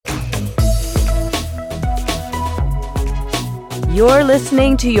You're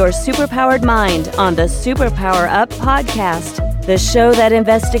listening to Your Superpowered Mind on the Superpower Up podcast, the show that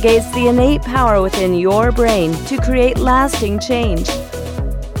investigates the innate power within your brain to create lasting change.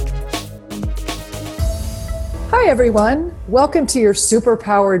 Hi, everyone. Welcome to Your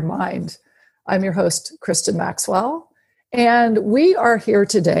Superpowered Mind. I'm your host, Kristen Maxwell, and we are here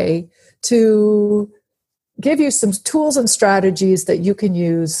today to give you some tools and strategies that you can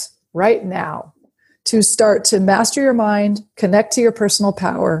use right now to start to master your mind, connect to your personal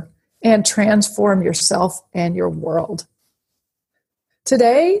power, and transform yourself and your world.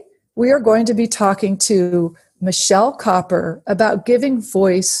 Today, we are going to be talking to Michelle Copper about giving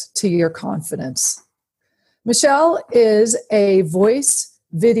voice to your confidence. Michelle is a voice,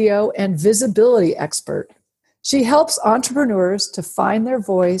 video, and visibility expert. She helps entrepreneurs to find their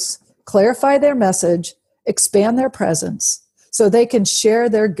voice, clarify their message, expand their presence, so they can share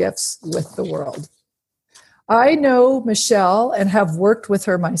their gifts with the world. I know Michelle and have worked with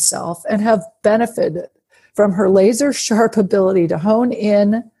her myself and have benefited from her laser sharp ability to hone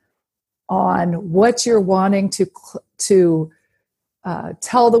in on what you're wanting to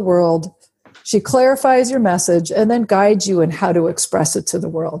tell the world. She clarifies your message and then guides you in how to express it to the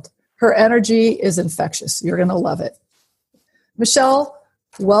world. Her energy is infectious. You're going to love it. Michelle,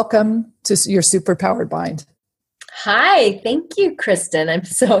 welcome to Your Superpowered Mind. Hi, thank you, Kristen. I'm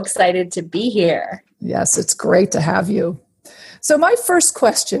so excited to be here. Yes, it's great to have you. So my first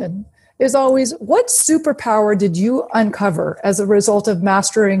question is always, what superpower did you uncover as a result of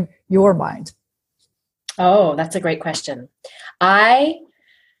mastering your mind? Oh, that's a great question. I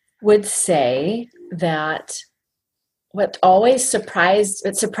would say that what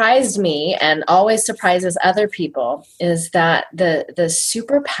surprised me and always surprises other people is that the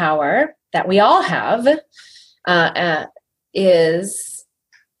superpower that we all have is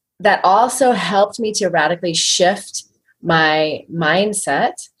that also helped me to radically shift my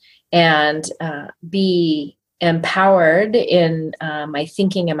mindset and be empowered in my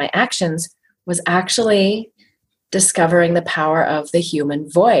thinking and my actions was actually discovering the power of the human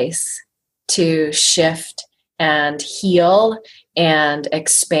voice to shift and heal and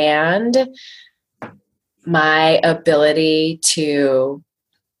expand my ability to,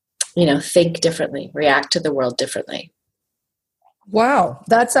 think differently, react to the world differently. Wow,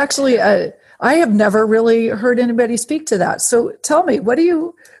 that's actually I have never really heard anybody speak to that. So tell me, what do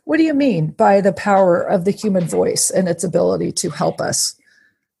you mean by the power of the human voice and its ability to help us?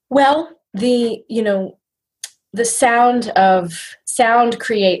 Well, the sound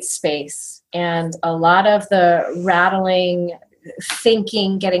creates space, and a lot of the rattling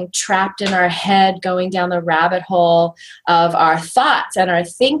thinking, getting trapped in our head, going down the rabbit hole of our thoughts and our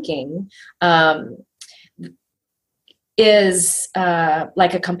thinking, is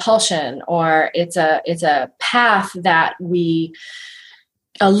like a compulsion, or it's a path a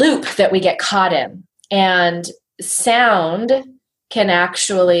loop that we get caught in. And sound can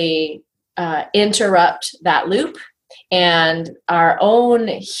actually interrupt that loop. And our own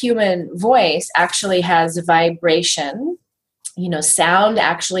human voice actually has vibration. Sound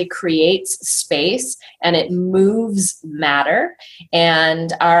actually creates space and it moves matter.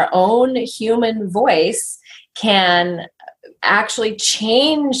 And our own human voice can actually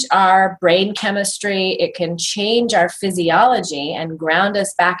change our brain chemistry. It can change our physiology and ground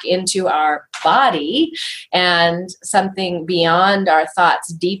us back into our body and something beyond our thoughts,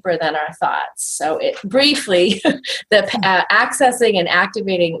 deeper than our thoughts. So briefly, accessing and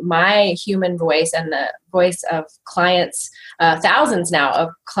activating my human voice and the voice of clients, thousands now of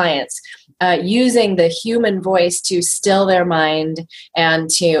clients, using the human voice to still their mind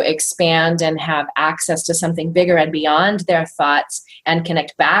and to expand and have access to something bigger and beyond their thoughts and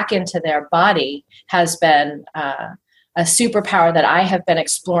connect back into their body has been a superpower that I have been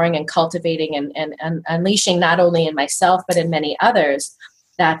exploring and cultivating and unleashing not only in myself, but in many others.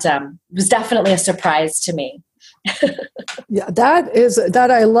 That was definitely a surprise to me. Yeah,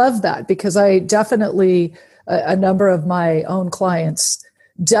 that I love that, because I definitely, a number of my own clients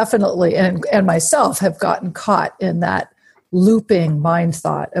definitely, and myself, have gotten caught in that looping mind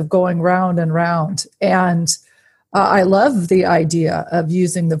thought of going round and round. And I love the idea of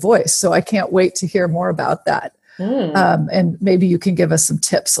using the voice. So I can't wait to hear more about that. And maybe you can give us some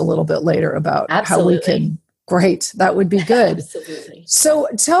tips a little bit later about Absolutely. how we can. Great. That would be good. Absolutely. So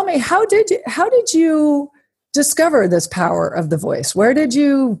tell me, how did you discover this power of the voice? How did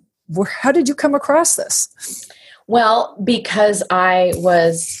you come across this? Well, because I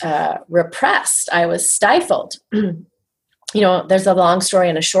was repressed, I was stifled. There's a long story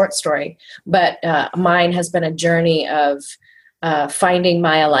and a short story, but mine has been a journey of finding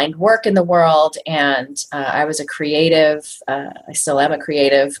my aligned work in the world. And I was a creative. I still am a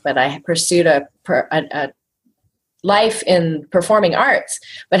creative, but I pursued a life in performing arts,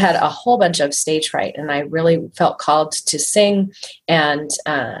 but had a whole bunch of stage fright. And I really felt called to sing and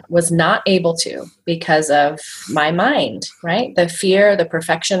was not able to because of my mind, right? The fear, the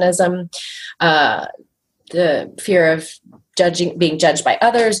perfectionism, the fear of being judged by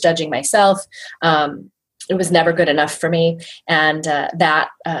others, judging myself. It was never good enough for me. And that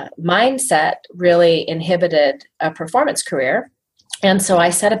mindset really inhibited a performance career. And so I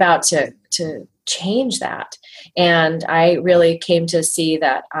set about to change that. And I really came to see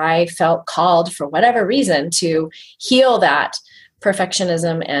that I felt called, for whatever reason, to heal that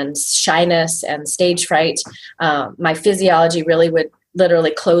perfectionism and shyness and stage fright. My physiology really would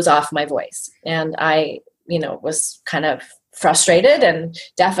literally close off my voice. And I, was kind of frustrated and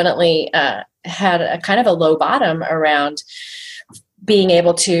definitely had a kind of a low bottom around being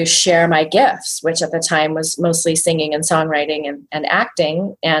able to share my gifts, which at the time was mostly singing and songwriting and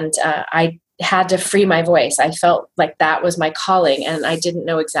acting. And I had to free my voice. I felt like that was my calling, and I didn't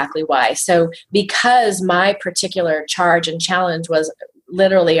know exactly why. So because my particular charge and challenge was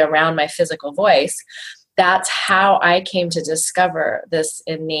literally around my physical voice, that's how I came to discover this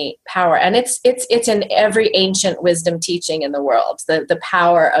innate power. And it's in every ancient wisdom teaching in the world, the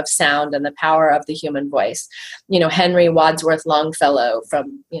power of sound and the power of the human voice. Henry Wadsworth Longfellow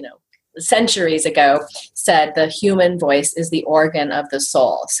from, centuries ago said the human voice is the organ of the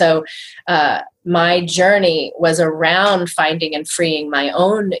soul. So my journey was around finding and freeing my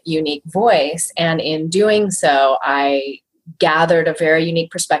own unique voice. And in doing so, I gathered a very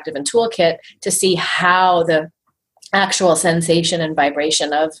unique perspective and toolkit to see how the actual sensation and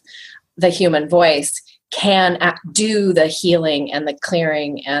vibration of the human voice can do the healing and the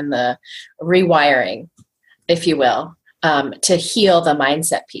clearing and the rewiring, if you will, to heal the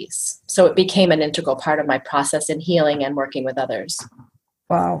mindset piece. So it became an integral part of my process in healing and working with others.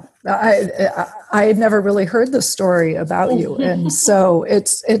 Wow. I had never really heard this story about you. And so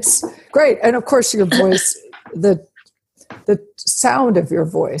it's great. And of course your voice, the sound of your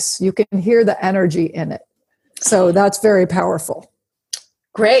voice, you can hear the energy in it. So that's very powerful.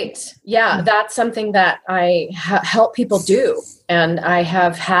 Great. Yeah, that's something that I help people do. And I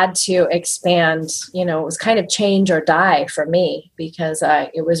have had to expand, it was kind of change or die for me because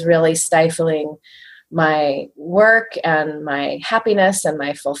it was really stifling my work and my happiness and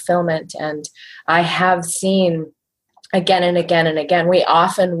my fulfillment. And I have seen again and again and again, we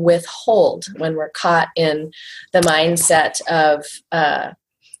often withhold when we're caught in the mindset of,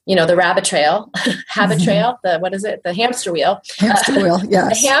 the rabbit trail, habit trail, the hamster wheel. Hamster wheel,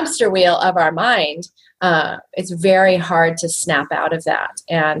 yes. The hamster wheel of our mind. It's very hard to snap out of that.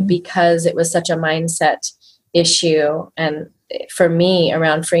 And because it was such a mindset issue, and for me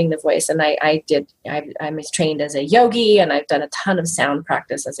around freeing the voice, and I'm trained as a yogi, and I've done a ton of sound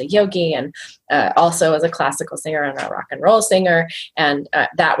practice as a yogi, and also as a classical singer and a rock and roll singer, and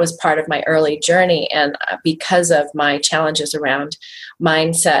that was part of my early journey. And because of my challenges around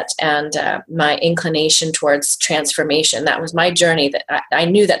mindset and my inclination towards transformation, that was my journey. That I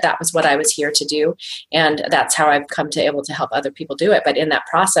knew that was what I was here to do, and that's how I've come to able to help other people do it. But in that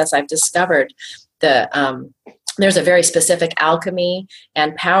process, I've discovered there's a very specific alchemy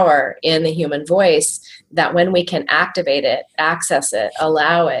and power in the human voice that when we can activate it, access it,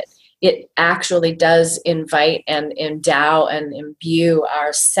 allow it, it actually does invite and endow and imbue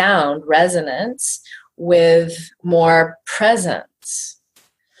our sound resonance with more presence.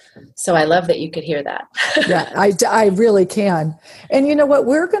 So I love that you could hear that. Yeah, I really can. And you know what?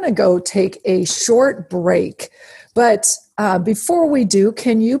 We're going to go take a short break. But before we do,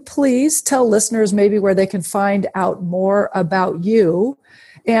 can you please tell listeners maybe where they can find out more about you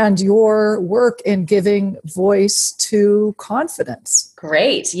and your work in giving voice to confidence?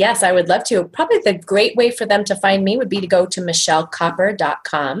 Great. Yes, I would love to. Probably the great way for them to find me would be to go to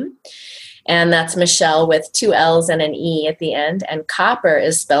michellekopper.com. And that's Michelle with 2 L's and an E at the end. And Copper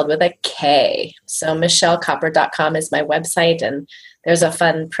is spelled with a K. So michellekopper.com is my website. And there's a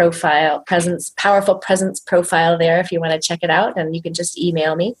fun powerful presence profile there if you want to check it out. And you can just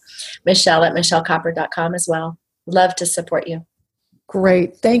email me, michelle@michellekopper.com as well. Love to support you.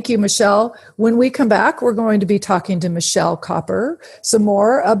 Great. Thank you, Michelle. When we come back, we're going to be talking to Michelle Copper some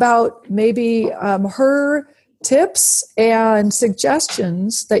more about maybe her tips and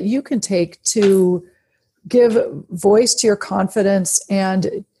suggestions that you can take to give voice to your confidence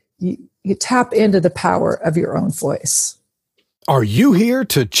and you tap into the power of your own voice. Are you here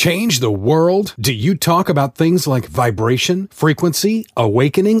to change the world? Do you talk about things like vibration, frequency,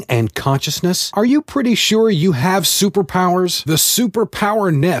 awakening, and consciousness? Are you pretty sure you have superpowers? The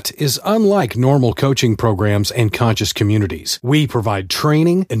Superpower Net is unlike normal coaching programs and conscious communities. We provide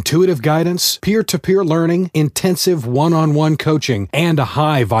training, intuitive guidance, peer-to-peer learning, intensive one-on-one coaching, and a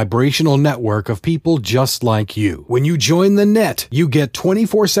high vibrational network of people just like you. When you join the net, you get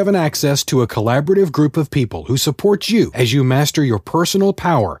 24/7 access to a collaborative group of people who support you as you master your personal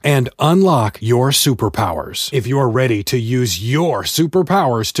power and unlock your superpowers. If you're ready to use your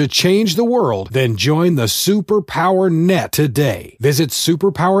superpowers to change the world, then join the Superpower Net today. Visit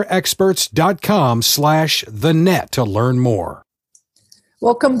superpowerexperts.com/the-net to learn more.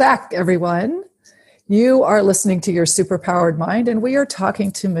 Welcome back, everyone. You are listening to Your Superpowered Mind, and we are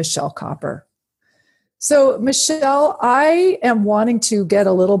talking to Michelle Copper. So, Michelle, I am wanting to get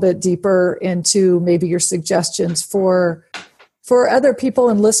a little bit deeper into maybe your suggestions for other people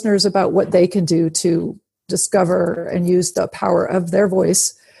and listeners about what they can do to discover and use the power of their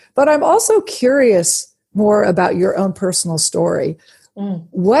voice. But I'm also curious more about your own personal story.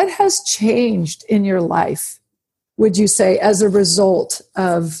 What has changed in your life, would you say, as a result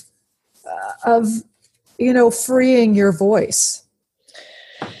of freeing your voice?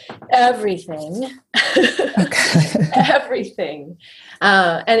 Everything. Okay. Everything.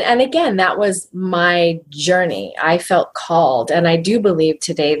 And again, that was my journey. I felt called, and I do believe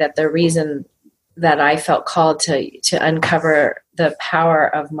today that the reason that I felt called to uncover the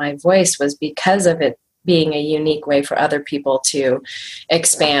power of my voice was because of it being a unique way for other people to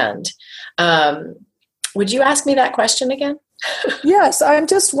expand. Would you ask me that question again? Yes, I'm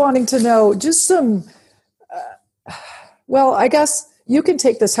just wanting to know just some, I guess you can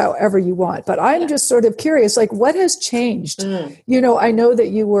take this however you want, but I'm just sort of curious, like, what has changed? I know that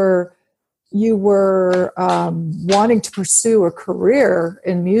you were wanting to pursue a career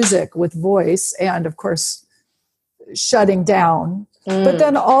in music with voice and, of course, shutting down. But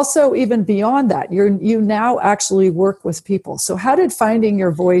then also even beyond that, you now actually work with people. So how did finding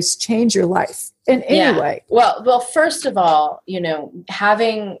your voice change your life in any way? Well, first of all,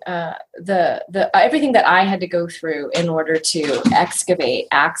 having the everything that I had to go through in order to excavate,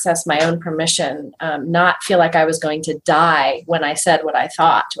 access my own permission, not feel like I was going to die when I said what I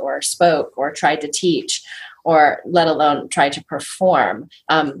thought or spoke or tried to teach, or let alone try to perform.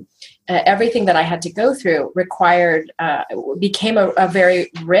 Everything that I had to go through became a very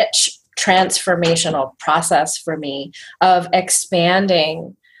rich transformational process for me of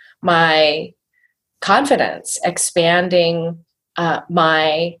expanding my confidence, expanding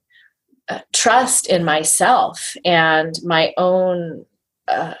my trust in myself and my own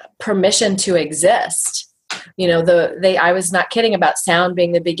permission to exist. I was not kidding about sound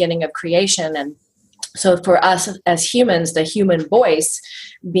being the beginning of creation. And so for us as humans, the human voice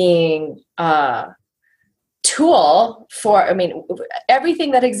being a tool for,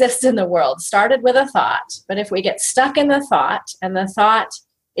 everything that exists in the world started with a thought. But if we get stuck in the thought and the thought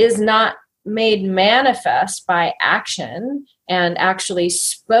is not made manifest by action and actually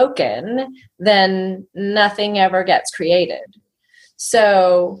spoken, then nothing ever gets created.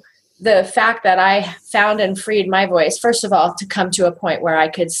 So the fact that I found and freed my voice, first of all, to come to a point where I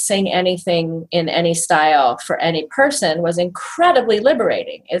could sing anything in any style for any person was incredibly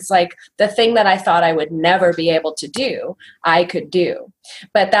liberating. It's like the thing that I thought I would never be able to do, I could do.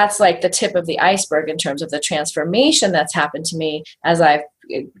 But that's like the tip of the iceberg in terms of the transformation that's happened to me as I've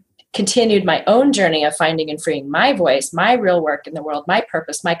continued my own journey of finding and freeing my voice, my real work in the world, my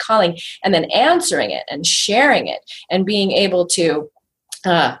purpose, my calling, and then answering it and sharing it and being able to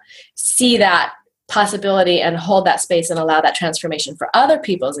see that possibility and hold that space and allow that transformation for other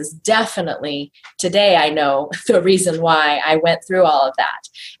people's is definitely today, I know, the reason why I went through all of that,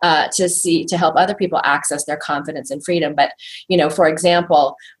 to help other people access their confidence and freedom. But, for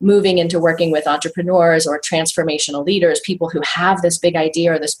example, moving into working with entrepreneurs or transformational leaders, people who have this big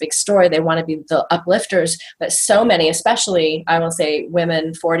idea or this big story, they want to be the uplifters, but so many, especially I will say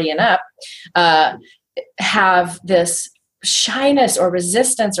women 40 and up, have this shyness or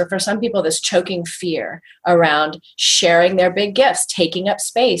resistance, or for some people, this choking fear around sharing their big gifts, taking up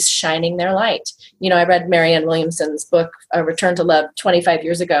space, shining their light. I read Marianne Williamson's book, Return to Love, 25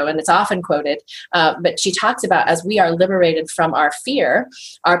 years ago, and it's often quoted, but she talks about as we are liberated from our fear,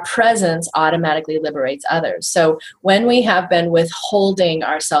 our presence automatically liberates others. So when we have been withholding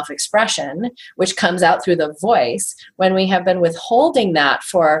our self-expression, which comes out through the voice, when we have been withholding that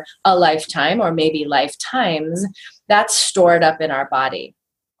for a lifetime or maybe lifetimes, that's stored up in our body.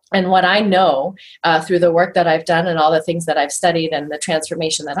 And what I know through the work that I've done and all the things that I've studied and the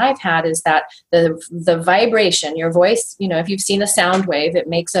transformation that I've had is that the vibration, your voice, if you've seen a sound wave,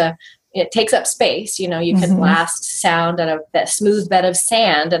 it takes up space. You can blast sound on a smooth bed of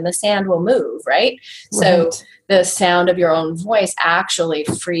sand and the sand will move, right? So the sound of your own voice actually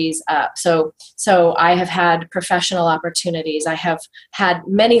frees up. So I have had professional opportunities. I have had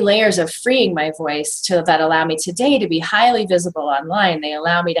many layers of freeing my voice that allow me today to be highly visible online. They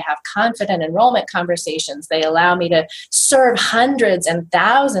allow me to have confident enrollment conversations. They allow me to serve hundreds and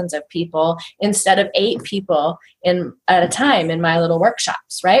thousands of people instead of 8 people at a time in my little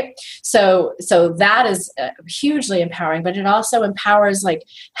workshops, right? So that is hugely empowering, but it also empowers like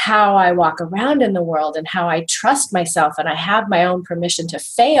how I walk around in the world and how I trust myself, and I have my own permission to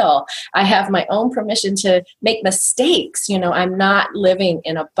fail. I have my own permission to make mistakes. I'm not living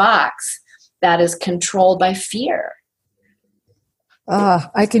in a box that is controlled by fear.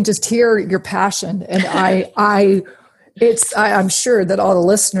 I can just hear your passion, and I'm sure that all the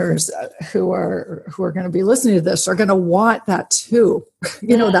listeners who are going to be listening to this are going to want that too.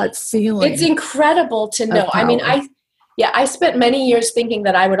 That feeling. It's incredible to know. I mean, I spent many years thinking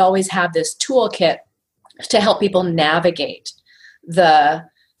that I would always have this toolkit to help people navigate the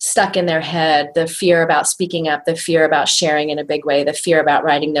stuck in their head, the fear about speaking up, the fear about sharing in a big way, the fear about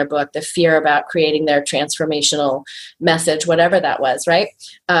writing their book, the fear about creating their transformational message, whatever that was, right?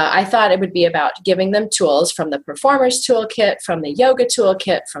 I thought it would be about giving them tools from the performer's toolkit, from the yoga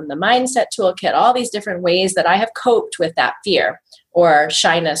toolkit, from the mindset toolkit, all these different ways that I have coped with that fear or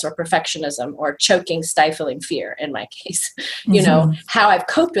shyness or perfectionism or choking, stifling fear in my case, how I've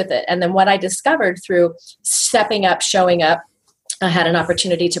coped with it. And then what I discovered through stepping up, showing up, I had an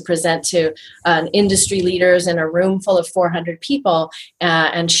opportunity to present to industry leaders in a room full of 400 people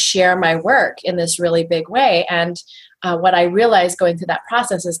and share my work in this really big way. And what I realized going through that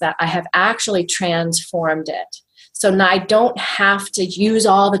process is that I have actually transformed it. So now I don't have to use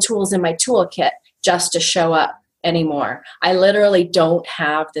all the tools in my toolkit just to show up anymore. I literally don't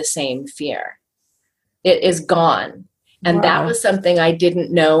have the same fear. It is gone. And Wow. That was something I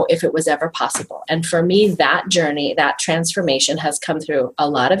didn't know if it was ever possible. And for me, that journey, that transformation has come through a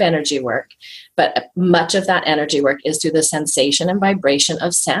lot of energy work, but much of that energy work is through the sensation and vibration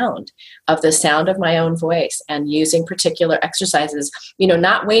of sound, of the sound of my own voice, and using particular exercises,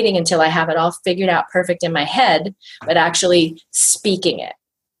 not waiting until I have it all figured out perfect in my head, but actually speaking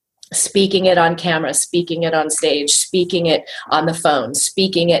it on camera, speaking it on stage, speaking it on the phone,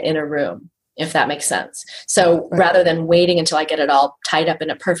 speaking it in a room, if that makes sense. So rather than waiting until I get it all tied up in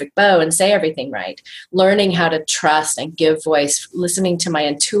a perfect bow and say everything right, learning how to trust and give voice, listening to my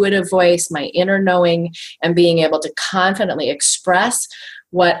intuitive voice, my inner knowing, and being able to confidently express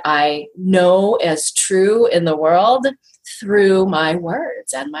what I know as true in the world through my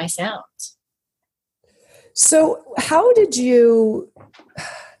words and my sounds. So how did you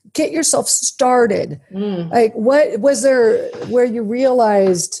get yourself started? Like, what was there where you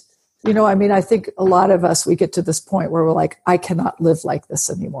realized, I think a lot of us, we get to this point where we're like, I cannot live like this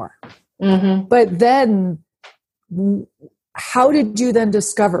anymore. Mm-hmm. But then how did you then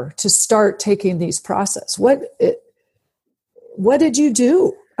discover to start taking these process? What did you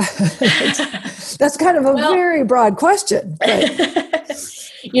do? That's kind of a very broad question. But.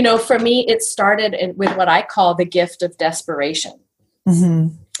 For me, it started with what I call the gift of desperation.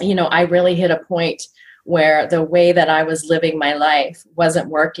 Mm-hmm. I really hit a point where the way that I was living my life wasn't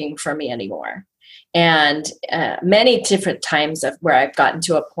working for me anymore. And many different times of where I've gotten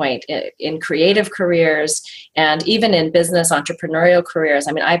to a point in creative careers and even in business entrepreneurial careers.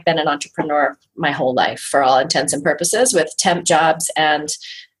 I mean, I've been an entrepreneur my whole life for all intents and purposes, with temp jobs and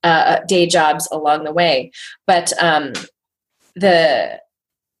day jobs along the way. But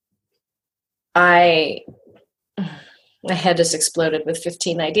my head just exploded with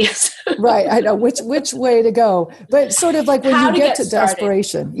 15 ideas. Right. I know which way to go, but sort of like when you get to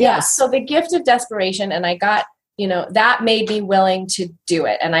desperation. Yes. Yeah. So the gift of desperation, and I got, that made me willing to do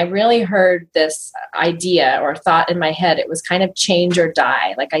it. And I really heard this idea or thought in my head. It was kind of change or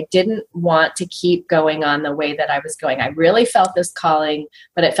die. Like I didn't want to keep going on the way that I was going. I really felt this calling,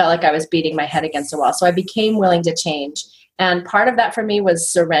 but it felt like I was beating my head against a wall. So I became willing to change. And part of that for me was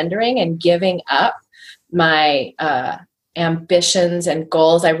surrendering and giving up my ambitions and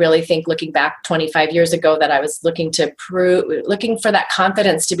goals. I really think, looking back 25 years ago, that I was looking for that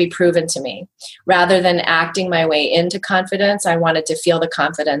confidence to be proven to me. Rather than acting my way into confidence, I wanted to feel the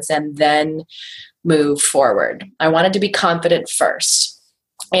confidence and then move forward. I wanted to be confident first.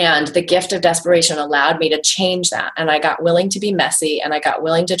 And the gift of desperation allowed me to change that. And I got willing to be messy, and I got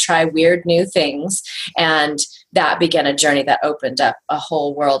willing to try weird new things and that began a journey that opened up a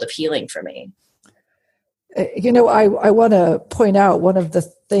whole world of healing for me. I want to point out one of the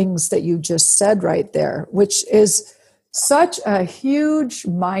things that you just said right there, which is such a huge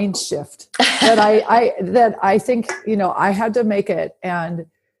mind shift that I think, I had to make it. And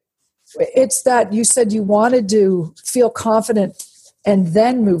it's that you said you wanted to feel confident and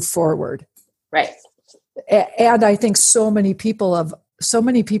then move forward. Right. And I think so many people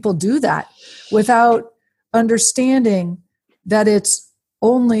do that without understanding that it's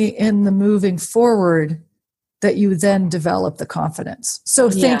only in the moving forward that you then develop the confidence. So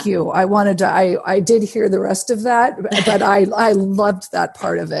thank you. I did hear the rest of that, but I loved that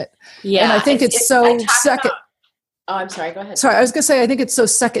part of it. Yeah. And I think it's so second. I'm sorry, go ahead. Sorry, I was going to say, I think it's so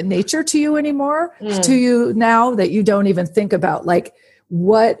second nature to you anymore, to you now, that you don't even think about like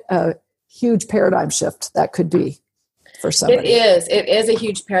what a huge paradigm shift that could be for somebody. It is a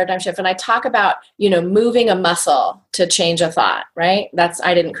huge paradigm shift. And I talk about, moving a muscle to change a thought, right?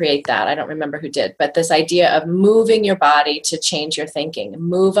 I didn't create that. I don't remember who did, but this idea of moving your body to change your thinking,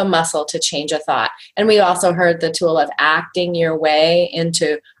 move a muscle to change a thought. And we also heard the tool of acting your way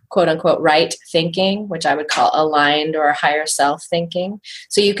into quote unquote right thinking, which I would call aligned or higher self thinking.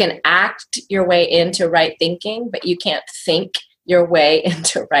 So you can act your way into right thinking, but you can't think your way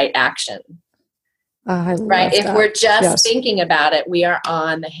into right action. Right? If we're just thinking about it, we are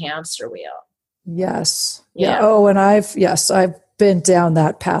on the hamster wheel. Yes. Yeah. Oh, and I've been down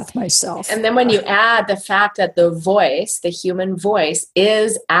that path myself. And then when you add the fact that the voice, the human voice,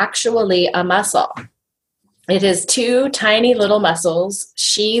 is actually a muscle. It is two tiny little muscles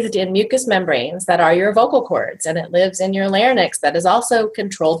sheathed in mucous membranes that are your vocal cords, and it lives in your larynx that is also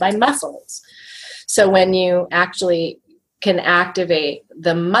controlled by muscles. So when you actually can activate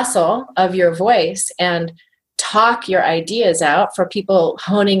the muscle of your voice and talk your ideas out, for people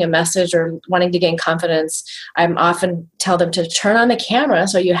honing a message or wanting to gain confidence, I'm often tell them to turn on the camera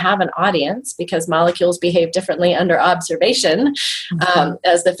so you have an audience, because molecules behave differently under observation,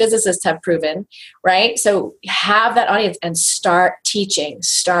 as the physicists have proven, right? So have that audience and start teaching,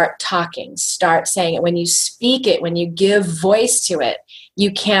 start talking, start saying it. When you speak it, when you give voice to it,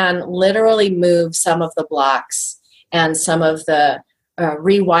 you can literally move some of the blocks, and some of the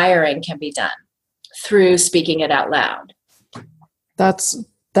rewiring can be done through speaking it out loud. That's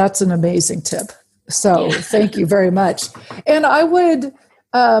an amazing tip. So thank you very much. And I would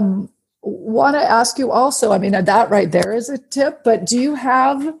want to ask you also, I mean, that right there is a tip, but do you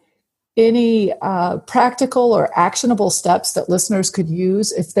have any practical or actionable steps that listeners could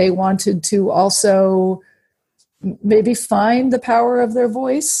use if they wanted to also maybe find the power of their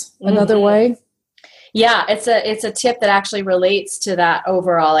voice another way? Yeah, it's a tip that actually relates to that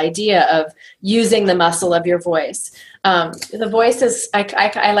overall idea of using the muscle of your voice. The voice is,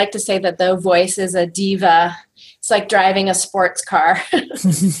 I like to say that the voice is a diva. It's like driving a sports car.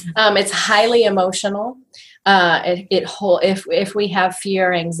 It's highly emotional. If we have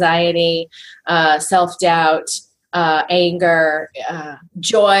fear, anxiety, self-doubt, anger,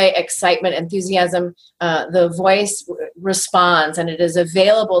 joy, excitement, enthusiasm, the voice responds, and it is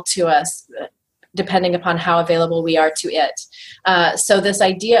available to us depending upon how available we are to it. So this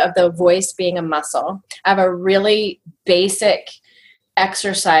idea of the voice being a muscle, I have a really basic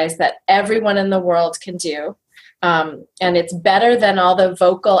exercise that everyone in the world can do. And it's better than all the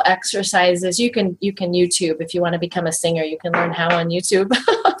vocal exercises. You can YouTube. If you want to become a singer, you can learn how on YouTube.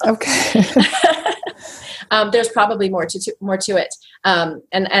 Okay. There's probably more to it.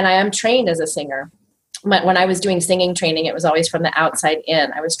 And I am trained as a singer. When I was doing singing training, it was always from the outside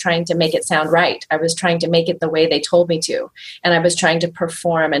in. I was trying to make it sound right. I was trying to make it the way they told me to. And I was trying to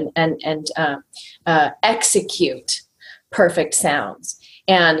perform and execute perfect sounds.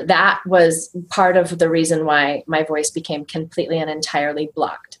 And that was part of the reason why my voice became completely and entirely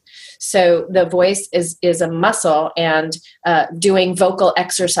blocked. So the voice is a muscle, and doing vocal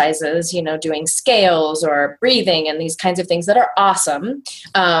exercises, doing scales or breathing and these kinds of things that are awesome,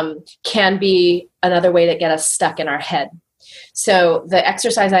 can be another way to get us stuck in our head. So the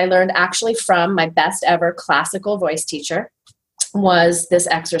exercise I learned actually from my best ever classical voice teacher was this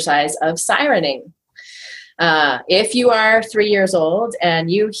exercise of sirening. If you are 3 years old and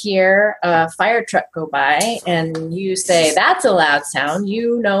you hear a fire truck go by and you say, "That's a loud sound,"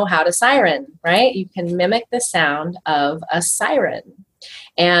 you know how to siren, right? You can mimic the sound of a siren.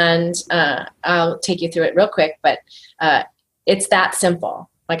 And I'll take you through it real quick, but it's that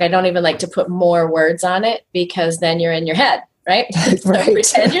simple. Like, I don't even like to put more words on it, because then you're in your head, right? So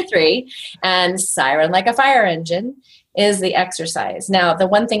pretend you're 3 and siren like a fire engine is the exercise. Now, the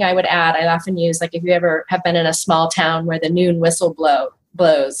one thing I would add, I often use, like if you ever have been in a small town where the noon whistle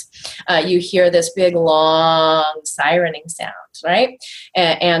blows, you hear this big, long sirening sound, right?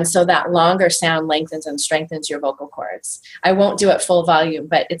 And so that longer sound lengthens and strengthens your vocal cords. I won't do it full volume,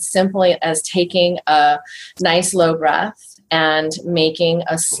 but it's simply as taking a nice low breath and making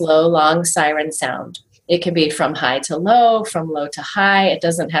a slow, long siren sound. It can be from high to low, from low to high. It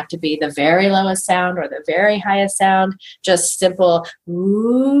doesn't have to be the very lowest sound or the very highest sound, just simple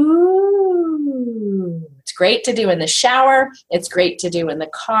ooh. It's great to do in the shower. It's great to do in the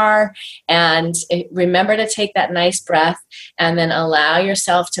car. And remember to take that nice breath and then allow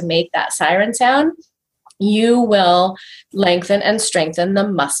yourself to make that siren sound. You will lengthen and strengthen the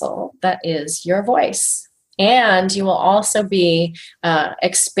muscle that is your voice. And you will also be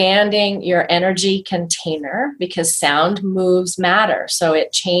expanding your energy container because sound moves matter. So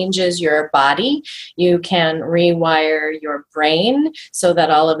it changes your body. You can rewire your brain so that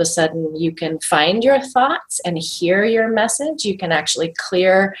all of a sudden you can find your thoughts and hear your message. You can actually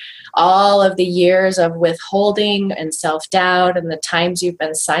clear all of the years of withholding and self-doubt and the times you've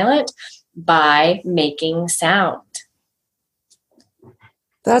been silent by making sound.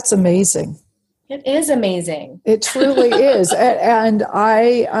 That's amazing. It is amazing. It truly is. And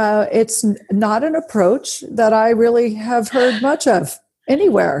it's not an approach that I really have heard much of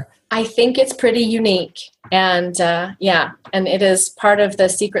anywhere. I think it's pretty unique. And and it is part of the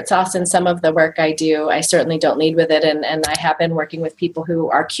secret sauce in some of the work I do. I certainly don't lead with it. And I have been working with people who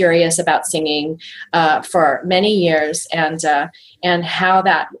are curious about singing for many years and how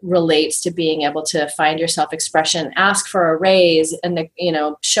that relates to being able to find your self-expression, ask for a raise, and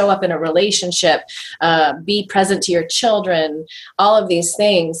show up in a relationship, be present to your children. All of these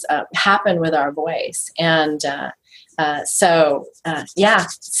things happen with our voice. And sound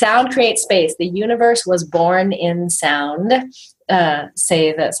creates space. The universe was born in sound,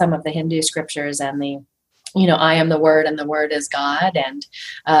 say that some of the Hindu scriptures, and I am the word and the word is God. And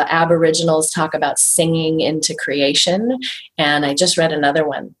Aboriginals talk about singing into creation. And I just read another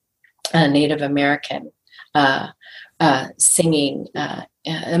one, a Native American singing,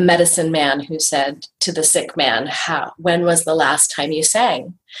 a medicine man who said to the sick man, when was the last time you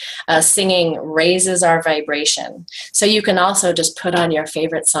sang? Singing raises our vibration. So you can also just put on your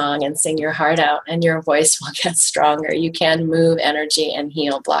favorite song and sing your heart out, and your voice will get stronger. You can move energy and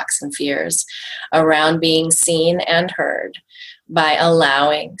heal blocks and fears around being seen and heard by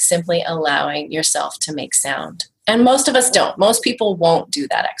simply allowing yourself to make sound. And most of us don't. Most people won't do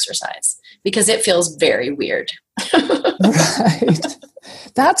that exercise because it feels very weird. Right.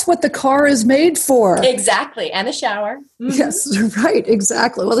 That's what the car is made for. Exactly. And a shower. Mm-hmm. Yes, right.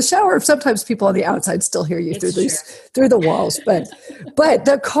 Exactly. Well, the shower, sometimes people on the outside still hear you through the walls, but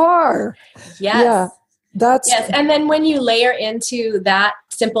the car. Yes. Yeah. Yes. And then when you layer into that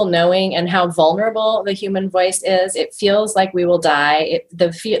simple knowing and how vulnerable the human voice is, it feels like we will die.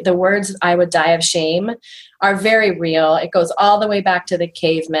 The words "I would die of shame" are very real. It goes all the way back to the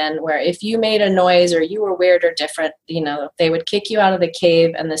cavemen, where if you made a noise or you were weird or different, they would kick you out of the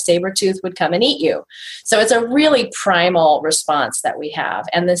cave and the saber-tooth would come and eat you. So it's a really primal response that we have.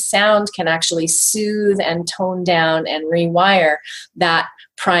 And the sound can actually soothe and tone down and rewire that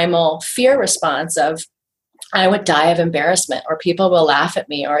primal fear response of, I would die of embarrassment, or people will laugh at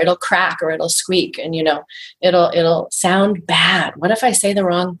me, or it'll crack, or it'll squeak, and it'll sound bad. What if I say the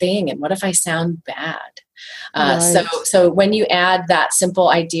wrong thing? And what if I sound bad? Right. So when you add that simple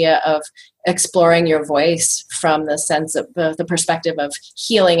idea of exploring your voice from the sense of the perspective of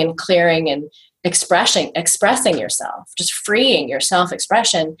healing and clearing and expressing yourself, just freeing your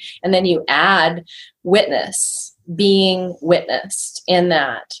self-expression, and then you add witness, being witnessed in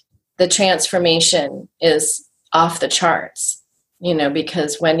that, the transformation is off the charts,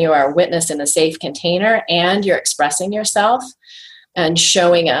 because when you are a witness in a safe container and you're expressing yourself and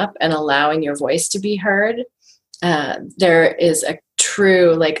showing up and allowing your voice to be heard, there is a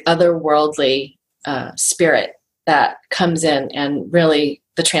true, otherworldly spirit that comes in, and really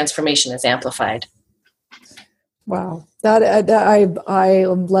the transformation is amplified. Wow. I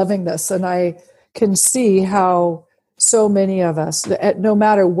am loving this, and I can see how so many of us, no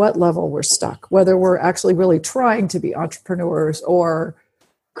matter what level we're stuck, whether we're actually really trying to be entrepreneurs or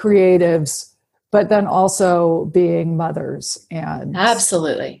creatives, but then also being mothers and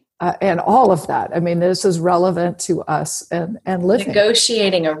absolutely. And all of that. I mean, this is relevant to us and living.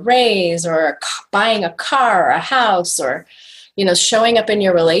 Negotiating a raise, or buying a car or a house, or, showing up in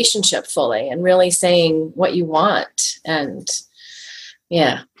your relationship fully and really saying what you want. And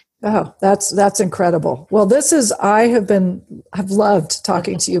yeah. Oh, that's incredible. Well, I've loved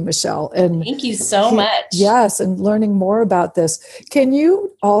talking to you, Michelle. And thank you so much. Yes. And learning more about this. Can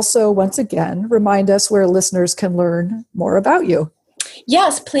you also, once again, remind us where listeners can learn more about you?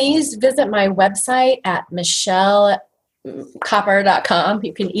 Yes, please visit my website at michellekopper.com.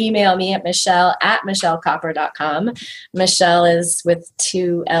 You can email me at michellekopper.com. Michelle is with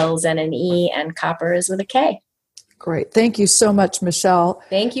 2 L's and an E, and Kopper is with a K. Great. Thank you so much, Michelle.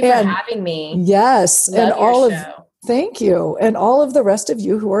 Thank you for having me. Yes. Love and all your of show. Thank you. And all of the rest of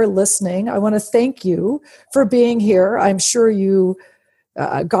you who are listening, I want to thank you for being here. I'm sure you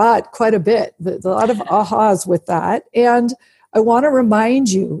got quite a bit, a lot of ahas with that. And I want to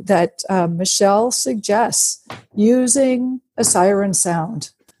remind you that Michelle suggests using a siren sound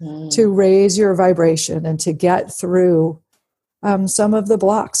to raise your vibration and to get through some of the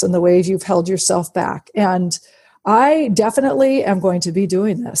blocks and the ways you've held yourself back. And I definitely am going to be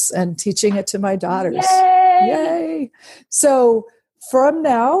doing this and teaching it to my daughters. Yay! So from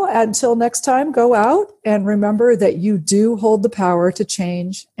now until next time, go out and remember that you do hold the power to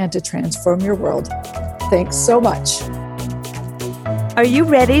change and to transform your world. Thanks so much. Are you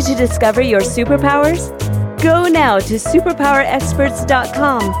ready to discover your superpowers? Go now to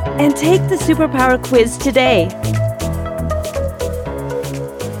superpowerexperts.com and take the superpower quiz today.